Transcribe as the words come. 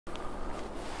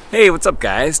Hey, what's up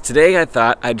guys? Today I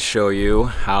thought I'd show you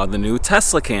how the new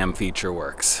TESLACAM feature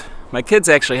works. My kids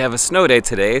actually have a snow day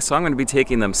today, so I'm going to be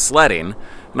taking them sledding,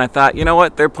 and I thought, you know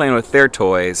what, they're playing with their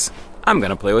toys, I'm going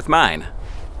to play with mine.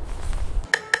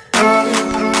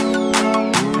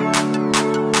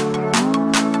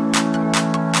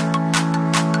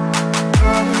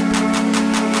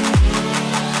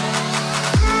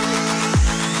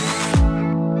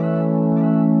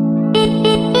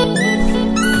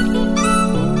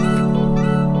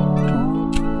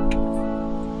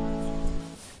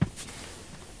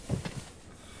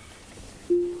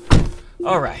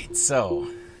 Alright, so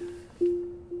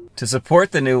to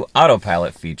support the new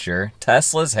Autopilot feature,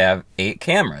 Teslas have 8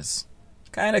 cameras.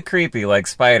 Kinda creepy like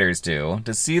spiders do,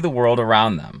 to see the world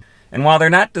around them. And while they're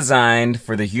not designed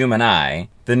for the human eye,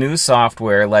 the new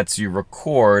software lets you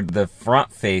record the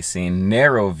front-facing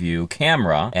narrow view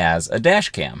camera as a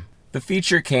dashcam. The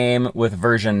feature came with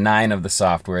version 9 of the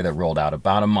software that rolled out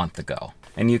about a month ago.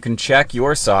 And you can check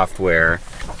your software,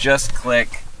 just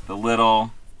click the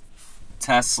little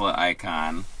Tesla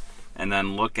icon and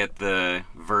then look at the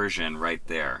version right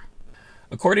there.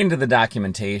 According to the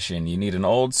documentation, you need an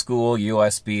old school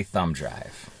USB thumb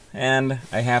drive, and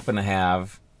I happen to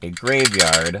have a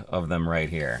graveyard of them right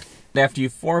here. After you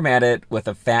format it with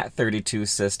a FAT32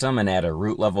 system and add a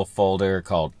root level folder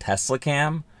called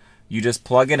TESLACAM, you just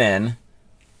plug it in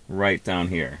right down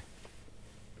here.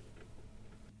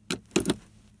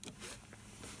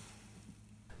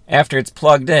 After it's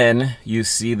plugged in, you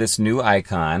see this new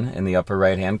icon in the upper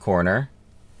right-hand corner,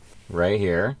 right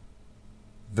here.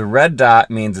 The red dot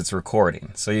means it's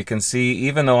recording. So you can see,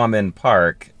 even though I'm in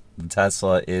park, the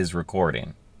Tesla is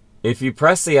recording. If you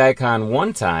press the icon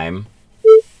one time,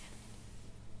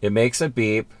 it makes a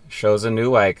beep, shows a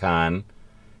new icon,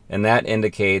 and that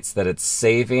indicates that it's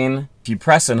saving. If you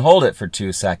press and hold it for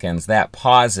 2 seconds, that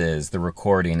pauses the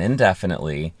recording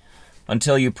indefinitely,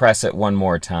 until you press it one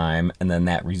more time, and then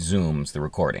that resumes the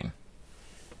recording.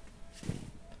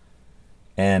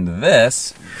 And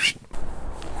this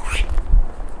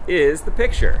is the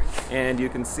picture. And you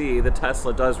can see the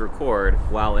Tesla does record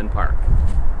while in park.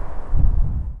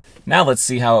 Now let's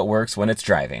see how it works when it's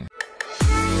driving.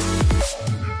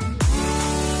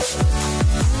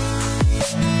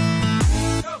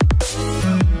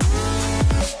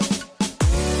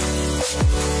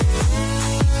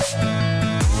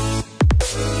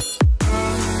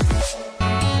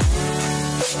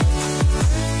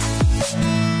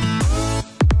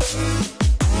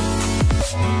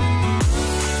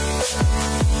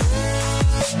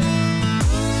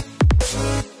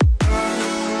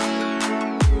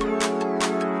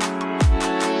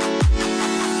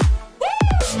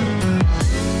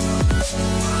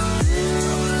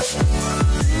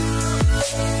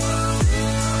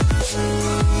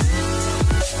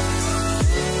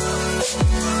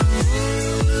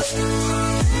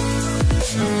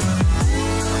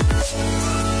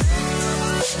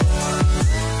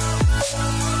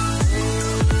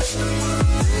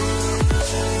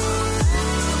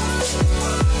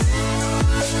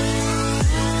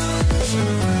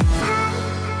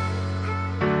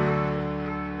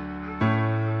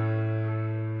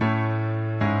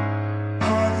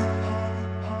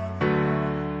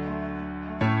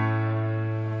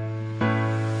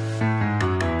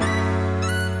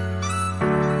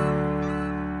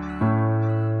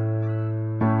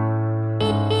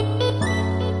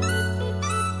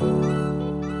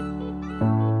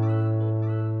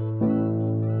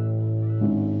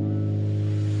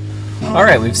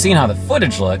 Alright, we've seen how the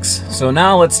footage looks, so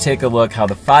now let's take a look how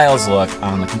the files look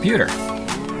on the computer.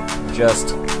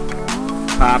 Just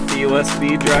pop the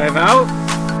USB drive out.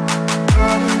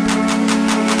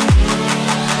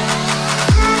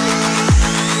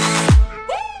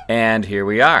 And here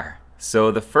we are.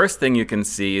 So the first thing you can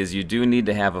see is you do need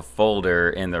to have a folder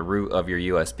in the root of your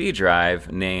USB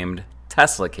drive named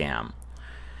TESLACAM.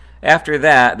 After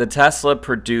that, the Tesla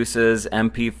produces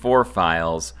MP4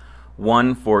 files,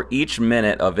 one for each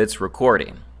minute of its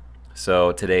recording.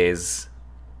 So today's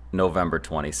November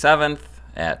 27th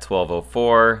at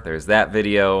 12:04, there's that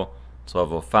video,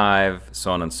 12:05,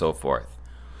 so on and so forth.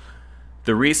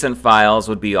 The recent files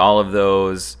would be all of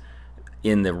those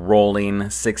in the rolling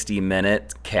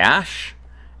 60-minute cache,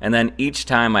 and then each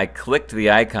time I clicked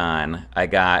the icon, I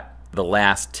got the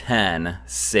last 10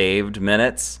 saved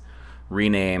minutes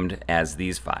renamed as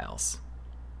these files.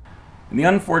 In the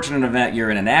unfortunate event you're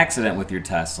in an accident with your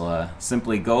Tesla,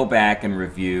 simply go back and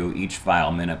review each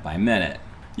file minute by minute.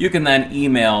 You can then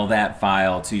email that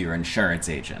file to your insurance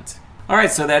agent.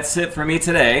 Alright, so that's it for me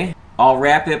today. I'll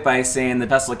wrap it by saying the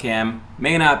TESLACAM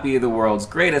may not be the world's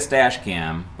greatest dash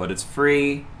cam, but it's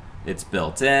free, It's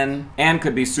built in, and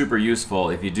could be super useful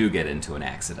if you do get into an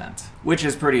accident, which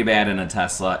is pretty bad in a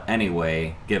Tesla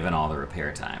anyway, given all the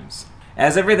repair times.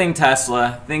 As everything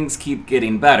Tesla, things keep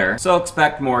getting better, so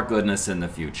expect more goodness in the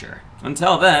future.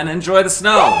 Until then, enjoy the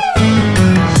snow!